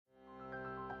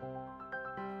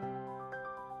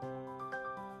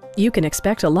You can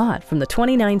expect a lot from the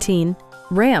 2019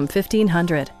 Ram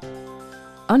 1500.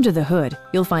 Under the hood,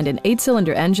 you'll find an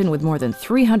 8-cylinder engine with more than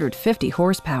 350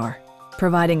 horsepower,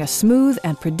 providing a smooth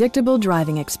and predictable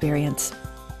driving experience.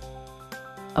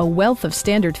 A wealth of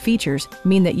standard features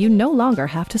mean that you no longer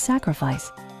have to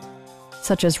sacrifice,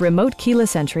 such as remote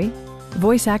keyless entry,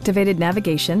 voice-activated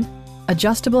navigation,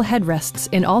 adjustable headrests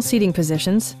in all seating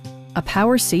positions, a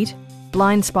power seat,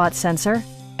 blind spot sensor,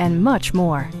 and much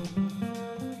more.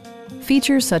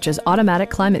 Features such as automatic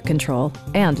climate control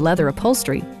and leather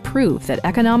upholstery prove that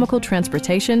economical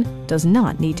transportation does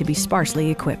not need to be sparsely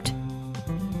equipped.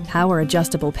 Power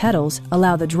adjustable pedals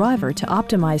allow the driver to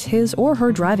optimize his or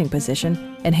her driving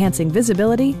position, enhancing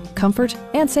visibility, comfort,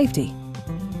 and safety.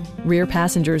 Rear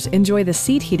passengers enjoy the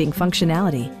seat heating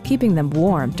functionality, keeping them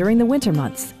warm during the winter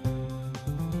months.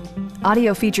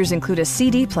 Audio features include a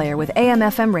CD player with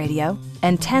AM/FM radio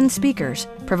and 10 speakers,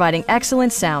 providing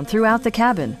excellent sound throughout the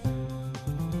cabin.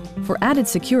 For added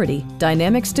security,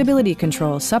 dynamic stability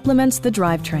control supplements the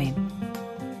drivetrain.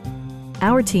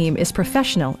 Our team is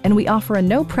professional and we offer a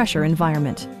no-pressure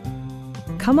environment.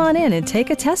 Come on in and take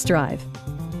a test drive.